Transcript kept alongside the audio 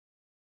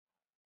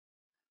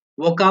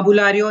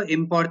Vocabulario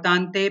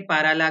importante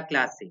para la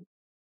clase.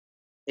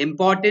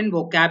 Important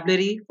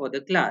vocabulary for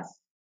the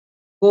class.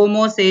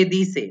 ¿Cómo se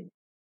dice?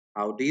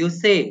 How do you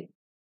say?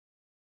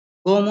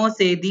 ¿Cómo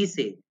se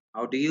dice?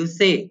 How do you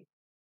say?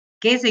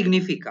 ¿Qué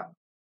significa?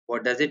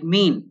 What does it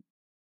mean?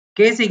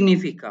 ¿Qué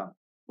significa?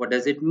 What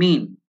does it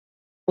mean?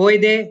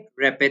 Puede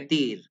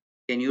repetir.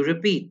 Can you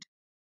repeat?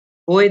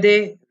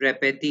 Puede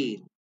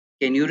repetir.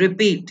 Can you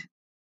repeat?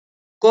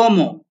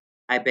 ¿Cómo?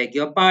 I beg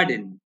your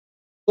pardon.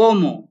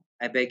 ¿Cómo?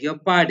 I beg your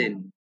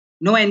pardon.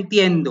 No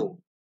entiendo.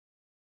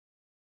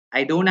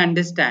 I don't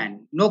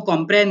understand. No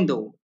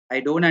comprendo. I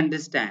don't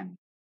understand.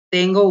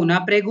 Tengo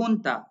una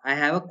pregunta. I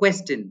have a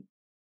question.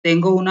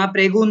 Tengo una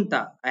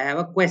pregunta. I have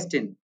a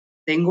question.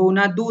 Tengo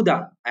una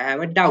duda. I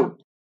have a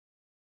doubt.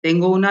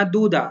 Tengo una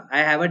duda. I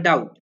have a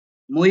doubt.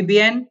 Muy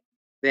bien.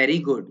 Very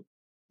good.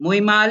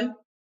 Muy mal.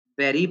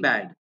 Very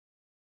bad.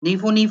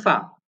 Nifu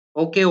nifa.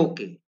 Okay,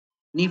 okay.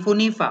 Nifu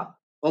nifa.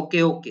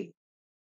 Okay, okay.